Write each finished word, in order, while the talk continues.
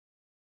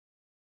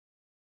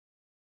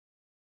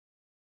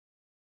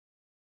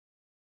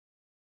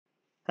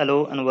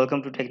Hello and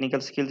welcome to Technical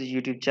Skillz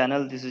YouTube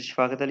channel. This is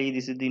Shafaqat Ali.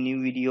 This is the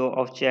new video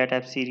of chat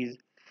app series.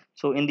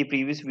 So in the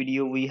previous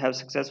video we have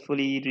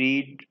successfully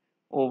read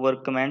over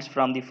commands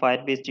from the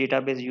Firebase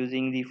database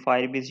using the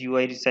Firebase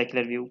UI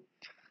recycler view.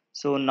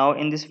 So now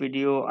in this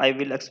video I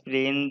will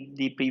explain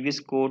the previous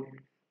code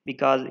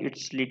because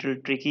it's little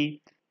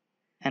tricky,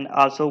 and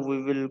also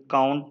we will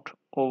count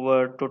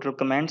over total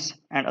commands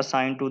and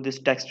assign to this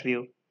text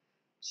view.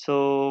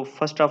 So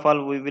first of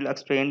all, we will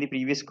explain the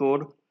previous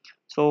code.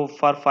 So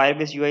for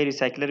Firebase UI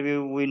recycler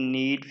view, we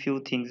need few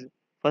things.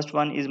 First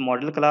one is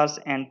model class,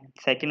 and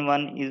second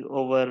one is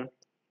over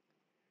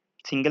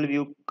single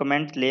view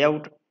comment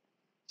layout.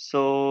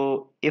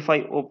 So if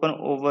I open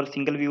over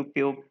single view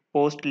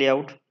post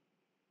layout,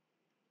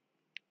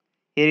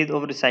 here is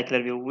over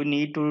recycler view. We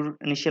need to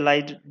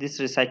initialize this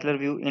recycler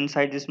view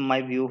inside this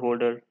my view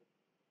holder.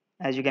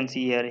 As you can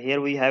see here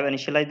we have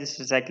initialized this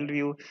recycler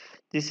view.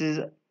 This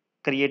is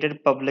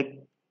created public,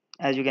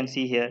 as you can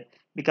see here,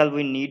 because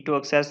we need to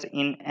access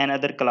in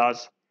another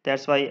class.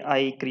 That's why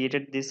I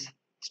created this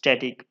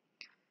static.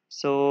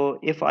 So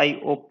if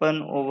I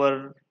open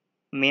over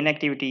main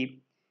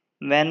activity,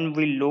 when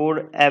we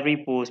load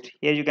every post,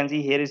 here you can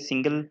see here is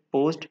single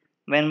post.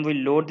 When we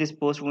load this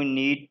post, we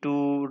need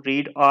to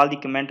read all the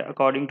comment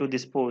according to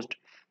this post.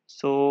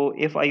 So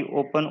if I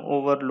open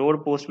over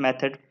load post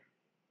method,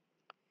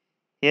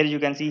 here you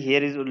can see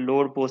here is a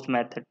load post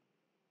method,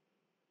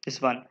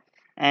 this one,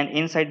 and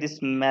inside this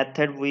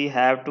method we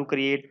have to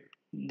create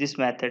this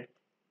method.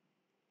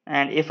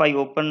 And if I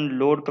open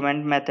load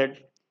comment method,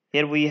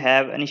 here we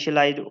have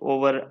initialized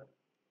over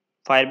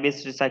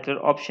Firebase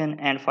recycler option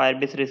and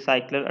Firebase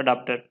recycler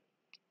adapter.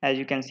 As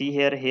you can see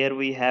here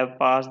we have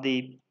passed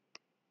the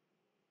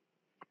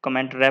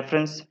comment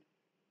reference.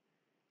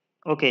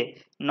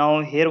 Okay,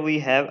 now here we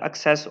have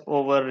access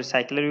over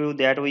recycler view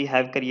that we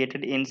have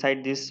created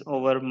inside this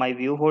over my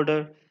view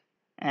holder,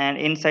 and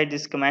inside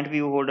this comment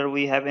view holder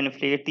we have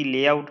inflate the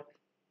layout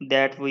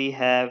that we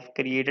have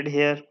created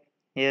here.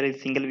 Here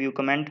is single view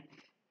comment.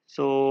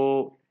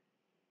 So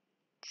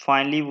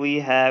finally we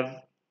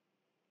have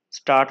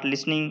start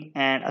listening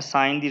and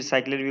assign the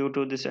recycler view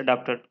to this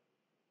adapter,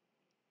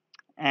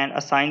 and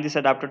assign this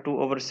adapter to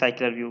our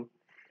recycler view.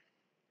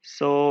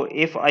 So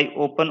if I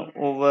open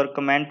over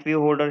comment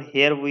view holder,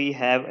 here we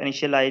have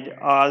initialized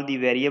all the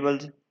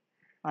variables.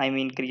 I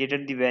mean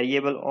created the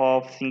variable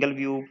of single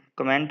view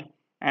comment.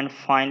 And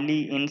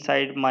finally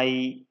inside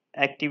my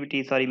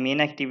activity, sorry, main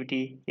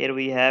activity, here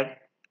we have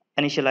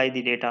initialize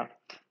the data.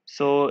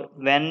 So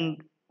when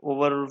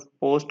over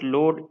post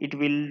load, it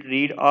will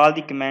read all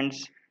the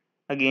comments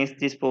against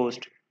this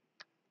post.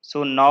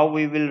 So now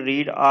we will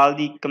read all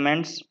the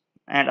comments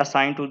and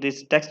assign to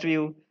this text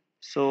view.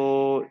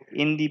 So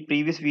in the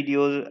previous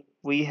videos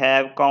we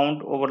have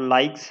count over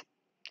likes,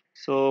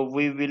 so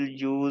we will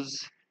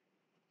use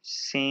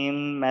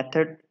same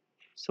method.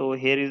 So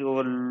here is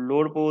our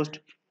load post.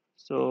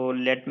 So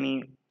let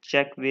me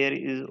check where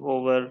is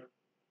our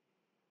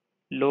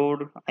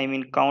load, I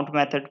mean count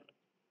method.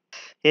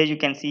 Here you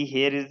can see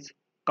here is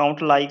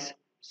count likes.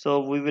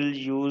 So we will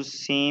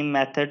use same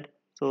method.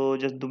 So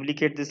just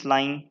duplicate this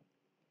line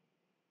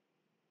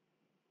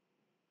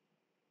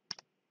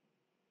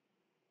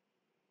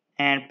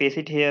and paste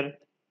it here.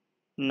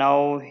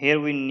 Now here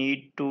we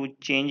need to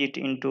change it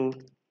into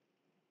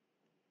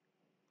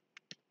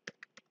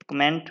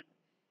comment.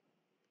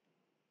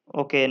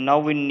 Okay, now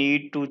we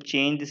need to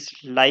change this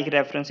like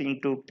reference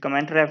into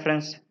comment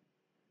reference,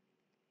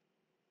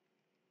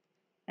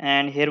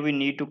 and here we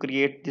need to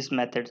create this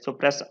method. So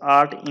press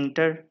alt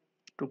enter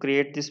to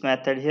create this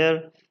method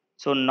here.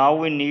 So now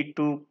we need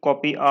to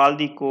copy all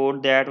the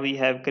code that we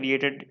have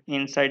created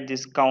inside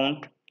this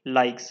count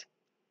likes.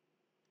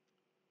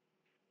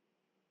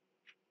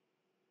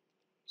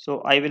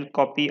 So I will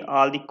copy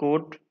all the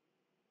code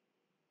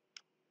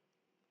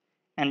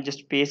and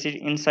just paste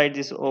it inside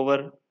this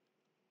over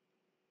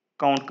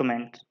count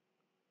command.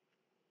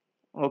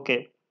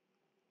 Okay,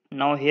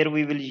 now here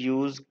we will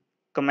use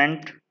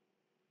comment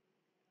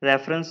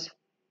reference.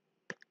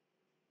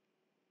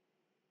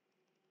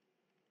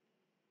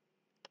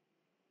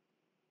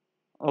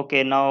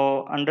 Okay,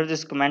 now under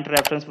this comment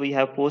reference we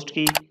have post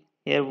key.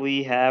 Here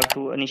we have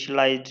to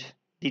initialize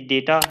the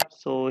data.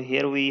 So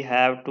here we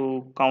have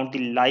to count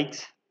the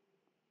likes.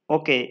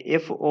 Okay,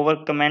 if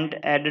our comment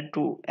added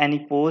to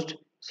any post,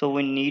 so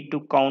we need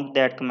to count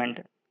that comment.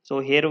 So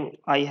here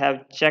I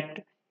have checked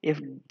if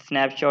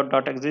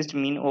snapshot.exist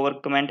mean our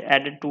comment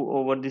added to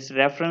over this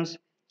reference.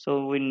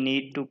 So we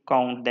need to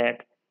count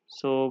that.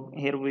 So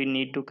here we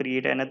need to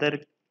create another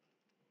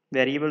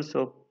variable.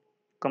 So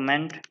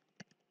comment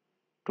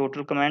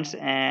total comments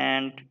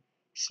and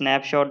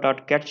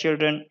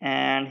snapshot.getChildren,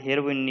 and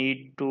here we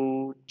need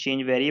to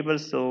change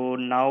variables. So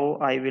now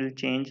I will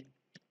change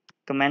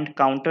comment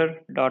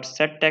counter dot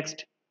set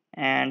text,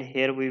 and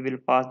here we will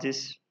pass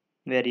this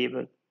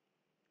variable.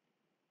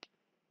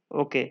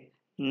 Okay,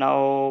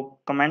 now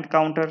comment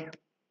counter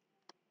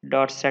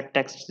dot set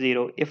text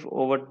 0 if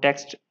over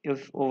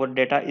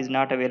data is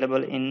not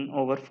available in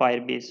over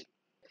Firebase.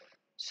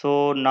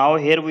 So now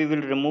here we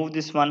will remove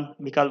this one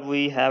because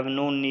we have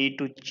no need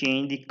to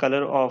change the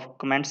color of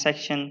comment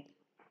section,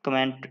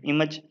 comment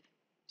image.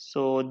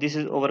 So this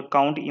is our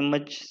count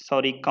image,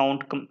 sorry,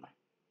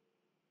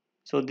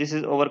 so this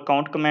is our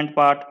count comment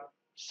part.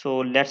 So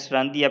let's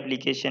run the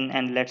application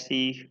and let's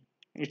see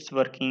if it's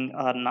working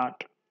or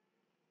not.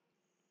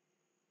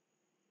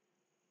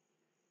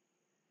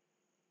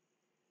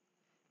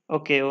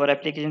 Okay, our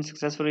application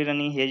successfully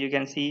running. Here you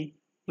can see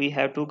we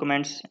have two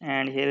comments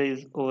and here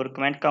is our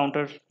comment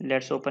counter.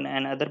 Let's open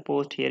another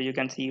post. Here you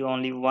can see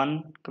only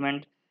one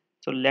comment.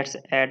 So let's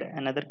add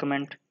another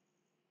comment.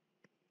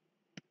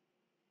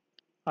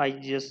 I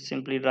just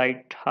simply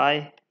write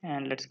hi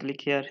and let's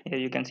click here. Here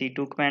you can see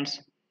two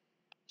comments.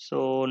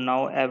 So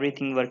now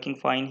everything working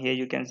fine. Here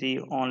you can see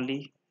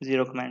only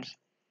zero comments.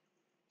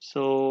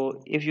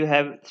 So if you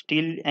have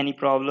still any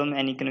problem,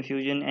 any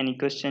confusion, any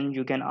question,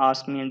 you can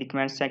ask me in the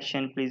comment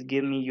section. Please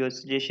give me your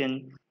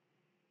suggestion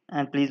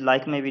and please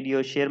like my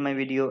video, share my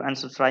video and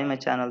subscribe my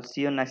channel.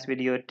 See you next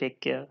video. Take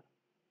care.